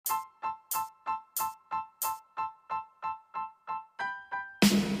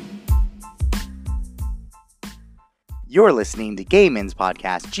You're listening to Gaiman's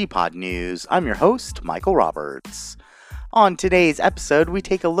podcast, GPod News. I'm your host, Michael Roberts. On today's episode, we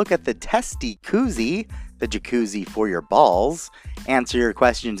take a look at the Testy Koozie, the jacuzzi for your balls, answer your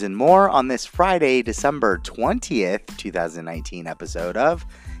questions and more on this Friday, December 20th, 2019 episode of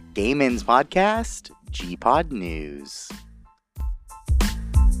Gaiman's podcast, GPod News.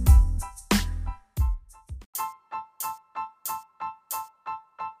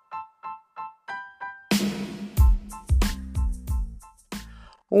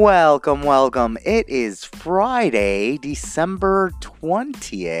 Welcome. It is Friday, December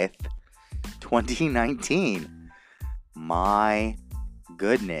 20th, 2019. My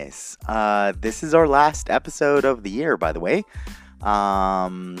goodness. This is our last episode of the year, by the way.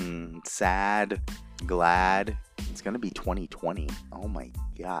 Sad, glad. It's going to be 2020. Oh my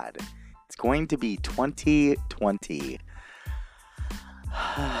God. It's going to be 2020.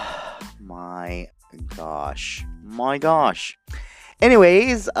 My gosh.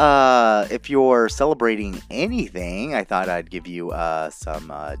 Anyways, if you're celebrating anything, I thought I'd give you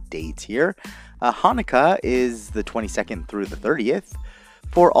some dates here. Hanukkah is the 22nd through the 30th.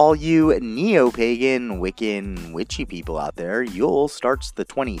 For all you neo-pagan, Wiccan, witchy people out there, Yule starts the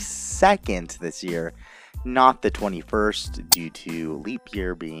 22nd this year, not the 21st, due to leap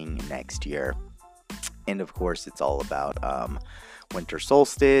year being next year. And of course, it's all about winter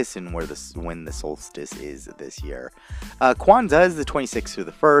solstice and when the solstice is this year. Kwanzaa is the 26th through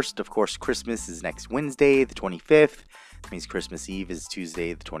the 1st. Of course, Christmas is next Wednesday, the 25th. That means Christmas Eve is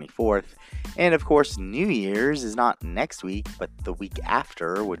Tuesday, the 24th. And of course, New Year's is not next week, but the week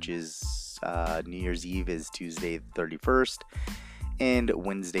after, which is New Year's Eve is Tuesday, the 31st. And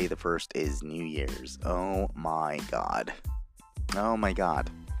Wednesday, the 1st is New Year's. Oh my God.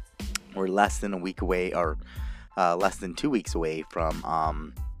 We're less than a week away, or less than 2 weeks away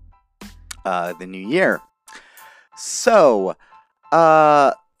from the new year. So,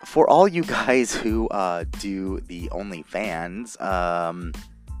 for all you guys who do the OnlyFans,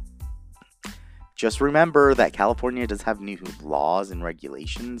 just remember that California does have new laws and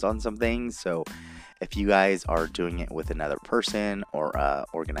regulations on some things. So, if you guys are doing it with another person or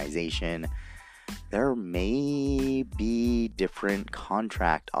organization, there may be different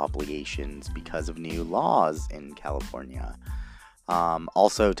contract obligations because of new laws in California.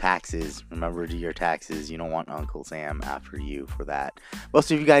 Also, taxes. Remember to do your taxes. You don't want Uncle Sam after you for that.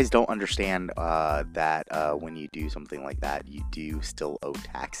 Most of you guys don't understand that when you do something like that, you do still owe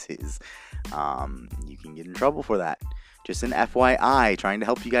taxes. You can get in trouble for that. Just an FYI, trying to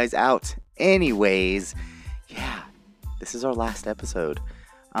help you guys out. Anyways, yeah, this is our last episode.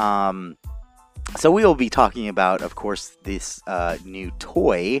 So we will be talking about, of course, this new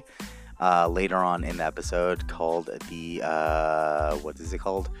toy later on in the episode called the, what is it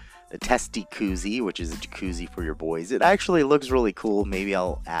called? The Testy Koozie, which is a jacuzzi for your boys. It actually looks really cool. Maybe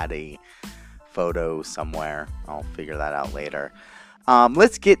I'll add a photo somewhere. I'll figure that out later.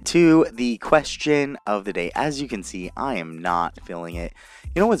 Let's get to the question of the day. As you can see, I am not feeling it.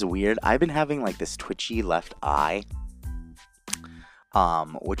 You know what's weird? I've been having like this twitchy left eye.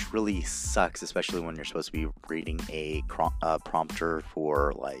 Which really sucks, especially when you're supposed to be reading a prompter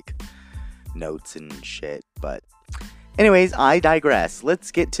for, like, notes and shit. But anyways, I digress.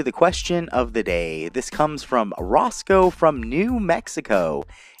 Let's get to the question of the day. This comes from Roscoe from New Mexico,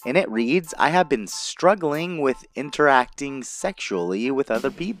 and it reads, I have been struggling with interacting sexually with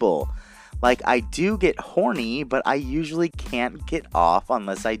other people. Like, I do get horny, but I usually can't get off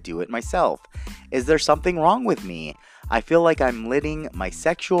unless I do it myself. Is there something wrong with me? I feel like I'm letting my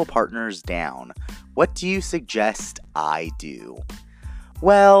sexual partners down. What do you suggest I do?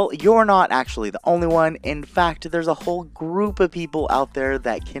 Well, you're not actually the only one. In fact, there's a whole group of people out there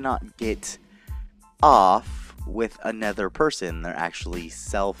that cannot get off with another person. They're actually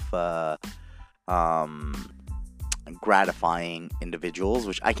gratifying individuals,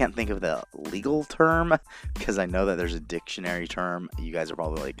 which I can't think of the legal term because I know that there's a dictionary term. You guys are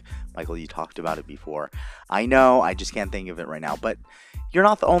probably like, Michael, you talked about it before. I know, I just can't think of it right now, but you're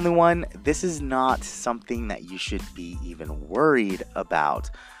not the only one. This is not something that you should be even worried about.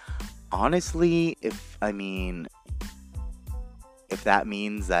 Honestly, if that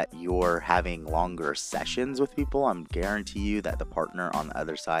means that you're having longer sessions with people, I'm guarantee you that the partner on the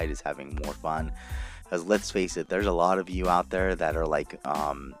other side is having more fun. Because let's face it, there's a lot of you out there that are like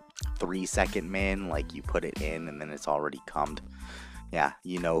 3-second men, like you put it in and then it's already cummed. Yeah,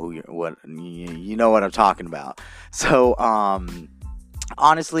 you know what I'm talking about. So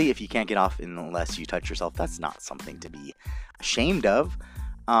honestly, if you can't get off unless you touch yourself, that's not something to be ashamed of.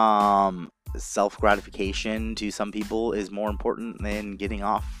 Self-gratification to some people is more important than getting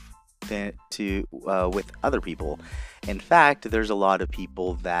off with other people. In fact, there's a lot of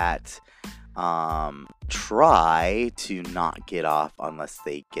people that try to not get off unless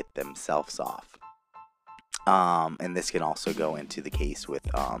they get themselves off. And this can also go into the case with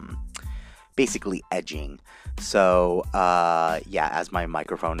basically edging. So yeah, as my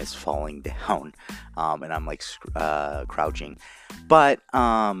microphone is falling down, and I'm like crouching. But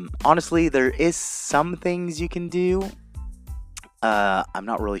honestly, there is some things you can do. I'm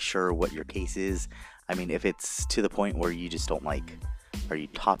not really sure what your case is. I mean, if it's to the point where you just don't like, are you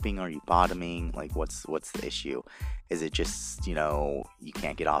topping? Are you bottoming? Like, what's the issue? Is it just, you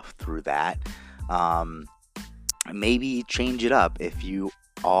can't get off through that? Maybe change it up. If you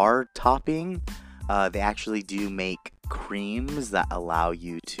are topping, they actually do make creams that allow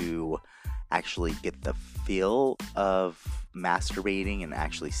you to actually get the feel of masturbating and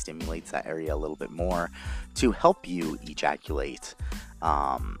actually stimulates that area a little bit more to help you ejaculate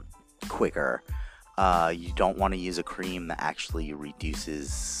quicker. You don't want to use a cream that actually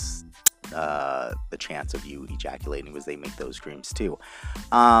reduces the chance of you ejaculating, because they make those creams too.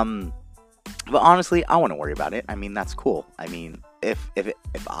 But honestly, I wouldn't worry about it. I mean, that's cool. I mean, if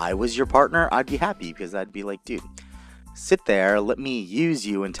I was your partner, I'd be happy, because I'd be like, dude, sit there, let me use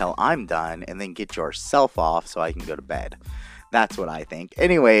you until I'm done, and then get yourself off so I can go to bed. That's what I think.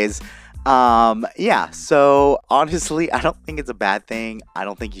 Anyways, yeah, so honestly, I don't think it's a bad thing. I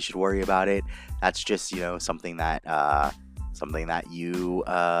don't think you should worry about it. That's just, something that you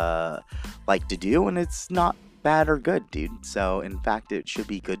like to do, and it's not bad or good, dude. So in fact, it should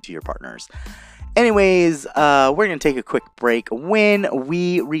be good to your partners. Anyways, we're going to take a quick break. When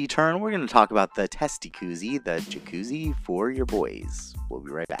we return, we're going to talk about the Testicuzzi, the jacuzzi for your boys. We'll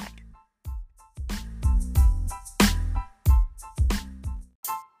be right back.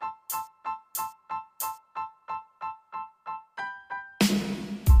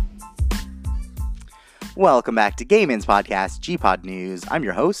 Welcome back to Gayman's podcast, G-Pod News. I'm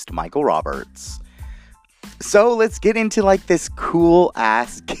your host, Michael Roberts. So let's get into like this cool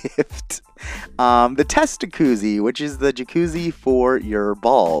ass gift. The Testicuzzi, which is the jacuzzi for your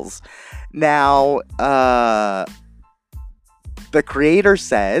balls. Now, the creator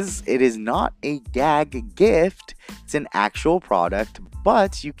says it is not a gag gift. It's an actual product,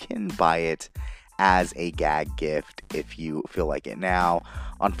 but you can buy it as a gag gift if you feel like it. Now,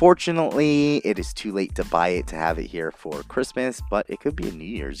 unfortunately, it is too late to buy it to have it here for Christmas, but it could be a New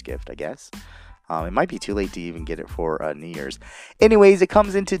Year's gift, I guess. It might be too late to even get it for New Year's. Anyways, it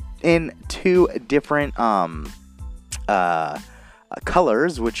comes in two different colors,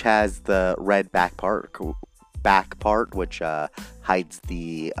 which has the red back part, which hides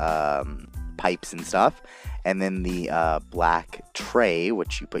the pipes and stuff, and then the black tray,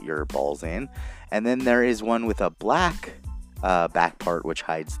 which you put your balls in, and then there is one with a black back part, which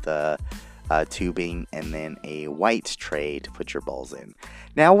hides the tubing, and then a white tray to put your balls in.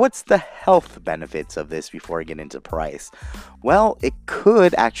 Now, what's the health benefits of this before I get into price? Well, it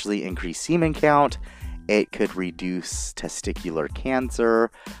could actually increase semen count. It could reduce testicular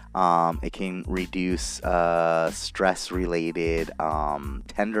cancer. It can reduce stress-related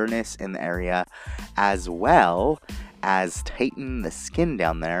tenderness in the area, as well as tighten the skin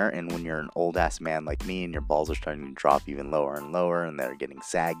down there. And when you're an old-ass man like me and your balls are starting to drop even lower and lower and they're getting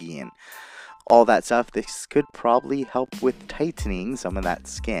saggy and all that stuff, this could probably help with tightening some of that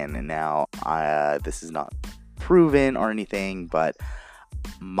skin. And now, this is not proven or anything, but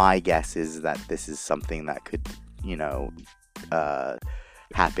my guess is that this is something that could,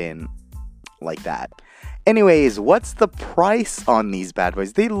 happen like that. Anyways, what's the price on these bad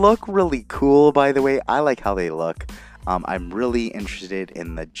boys? They look really cool, by the way. I like how they look. I'm really interested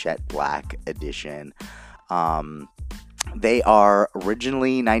in the jet black edition. They are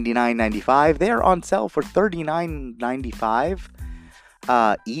originally $99.95. They are on sale for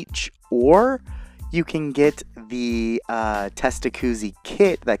 $39.95 each, or you can get the Testicuzzi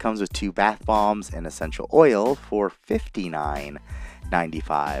kit that comes with 2 bath bombs and essential oil for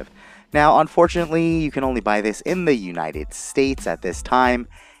 $59.95. Now, unfortunately, you can only buy this in the United States at this time,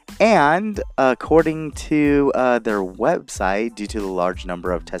 and according to their website, due to the large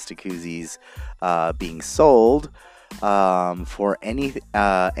number of Testicuzzis being sold, for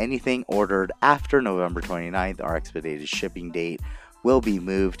anything ordered after November 29th, our expedited shipping date will be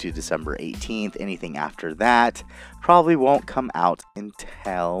moved to December 18th. Anything after that probably won't come out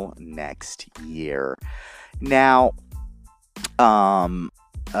until next year. Now,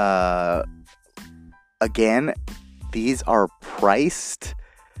 again, these are priced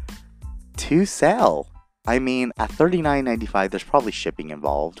to sell. I mean, at $39.95, there's probably shipping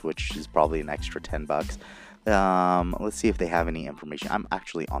involved, which is probably an extra $10. Let's see if they have any information. I'm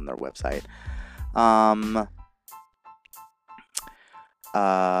actually on their website.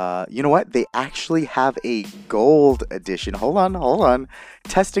 You know what? They actually have a gold edition. Hold on.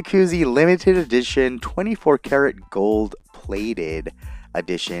 Testacuzzi limited edition 24 karat gold plated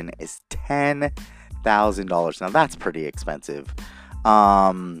edition is $10,000. Now that's pretty expensive.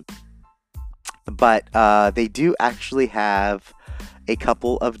 But they do actually have a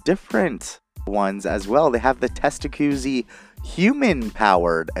couple of different ones as well. They have the Testacuzzi human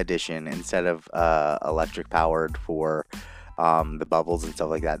powered edition instead of electric powered for the bubbles and stuff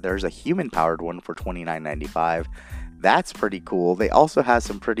like that. There's a human powered one for $29.95. That's pretty cool. They also have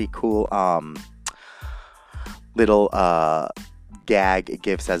some pretty cool little gag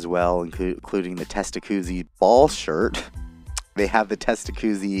gifts as well, including the Testacuzzi ball shirt. They have the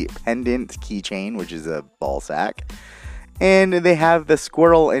Testacuzzi pendant keychain, which is a ball sack. And they have the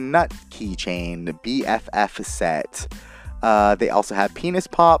squirrel and nut keychain, the BFF set. They also have penis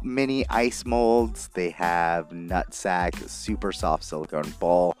pop mini ice molds. They have nutsack super soft silicone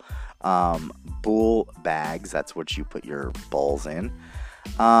ball bull bags. That's what you put your balls in.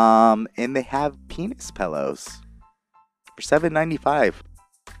 And they have penis pillows for $7.95.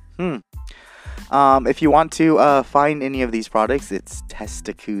 If you want to find any of these products, it's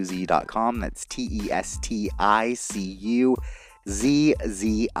testacuzzi.com. That's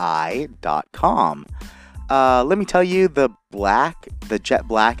TESTICUZZI.com. Let me tell you, the jet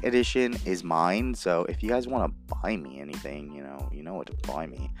black edition is mine. So if you guys want to buy me anything, you know what to buy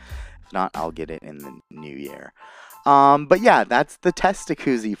me. If not, I'll get it in the new year. But yeah, that's the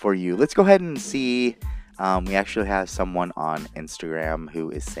Testacuzzi for you. Let's go ahead and see. We actually have someone on Instagram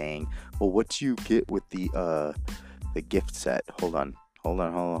who is saying, well, what do you get with the gift set? Hold on.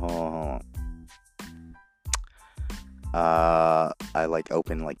 I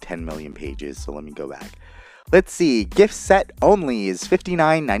opened 10 million pages, so let me go back. Let's see. Gift set only is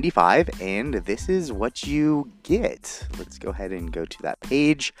 $59.95, and this is what you get. Let's go ahead and go to that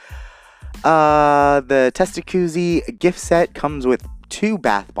page. The Testacuzzi gift set comes with 2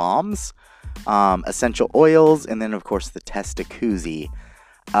 bath bombs, essential oils, and then of course the Testacuzzi.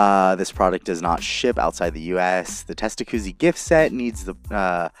 This product does not ship outside the US. The Testacuzzi gift set needs the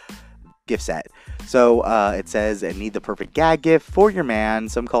gift set. So it says, need the perfect gag gift for your man.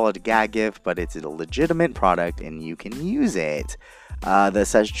 Some call it a gag gift, but it's a legitimate product and you can use it. The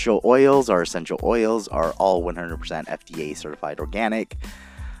essential oils are all 100% FDA certified organic.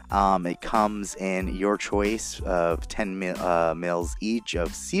 It comes in your choice of 10 mils each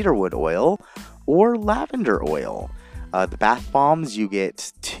of cedarwood oil or lavender oil. The bath bombs, you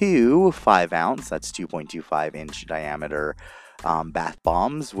get 2 5-ounce, that's 2.25 inch diameter bath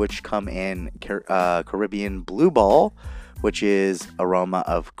bombs, which come in Caribbean Blue Ball, which is aroma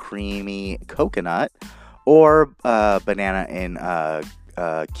of creamy coconut, or banana and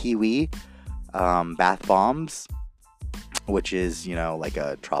kiwi bath bombs, which is, like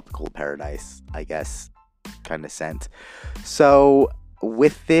a tropical paradise, I guess, kind of scent. So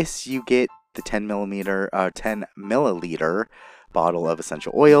with this, you get the 10 milliliter bottle of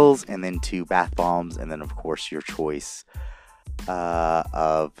essential oils, and then 2 bath bombs, and then of course your choice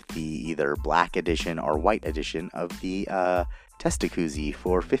of the either black edition or white edition of the Testacuzzi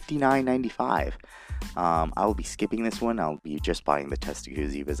for $59.95. I'll be skipping this one. I'll be just buying the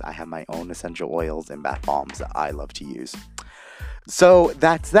Testacuzzi because I have my own essential oils and bath bombs that I love to use. So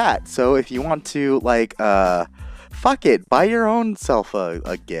that's that. So if you want to fuck it, buy your own self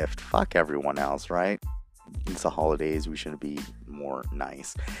a gift. Fuck everyone else, right? It's the holidays. We should be more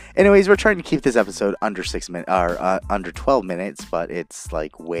nice. Anyways, we're trying to keep this episode under 6 minutes or under 12 minutes, but it's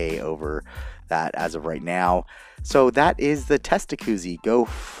way over that as of right now. So that is the Testacuzzi. Go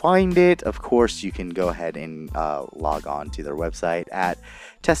find it. Of course, you can go ahead and log on to their website at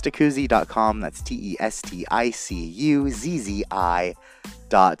testacuzzi.com. That's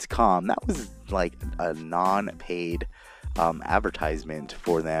TESTICUZZI.com. That was a non-paid advertisement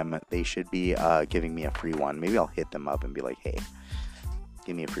for them. They should be giving me a free one. Maybe I'll hit them up and be like, hey,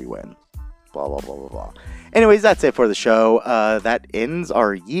 give me a free win. Blah, blah, blah, blah, blah. Anyways, that's it for the show. That ends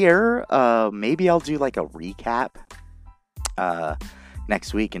our year. Maybe I'll do a recap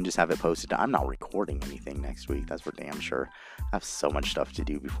next week and just have it posted. I'm not recording anything next week. That's for damn sure. I have so much stuff to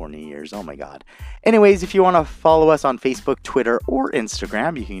do before New Year's. Oh my God. Anyways, if you want to follow us on Facebook, Twitter, or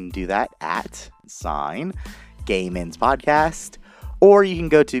Instagram, you can do that at Gay Men's Podcast. Or you can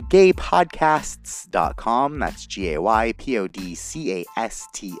go to gaypodcasts.com, that's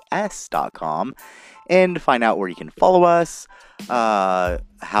GAYPODCASTS.com, and find out where you can follow us,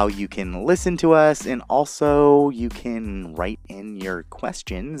 how you can listen to us, and also you can write in your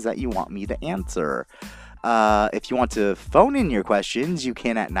questions that you want me to answer. If you want to phone in your questions, you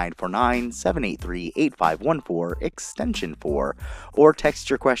can at 949-783-8514, extension 4, or text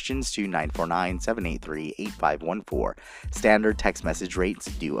your questions to 949-783-8514. Standard text message rates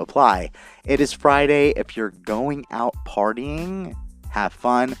do apply. It is Friday. If you're going out partying, have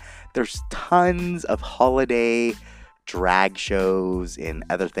fun. There's tons of holiday drag shows and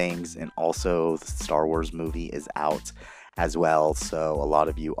other things, and also the Star Wars movie is out as well, so a lot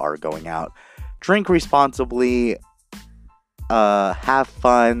of you are going out. Drink responsibly, have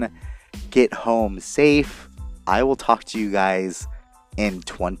fun, get home safe. I will talk to you guys in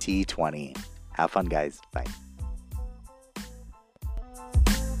 2020. Have fun, guys. Bye.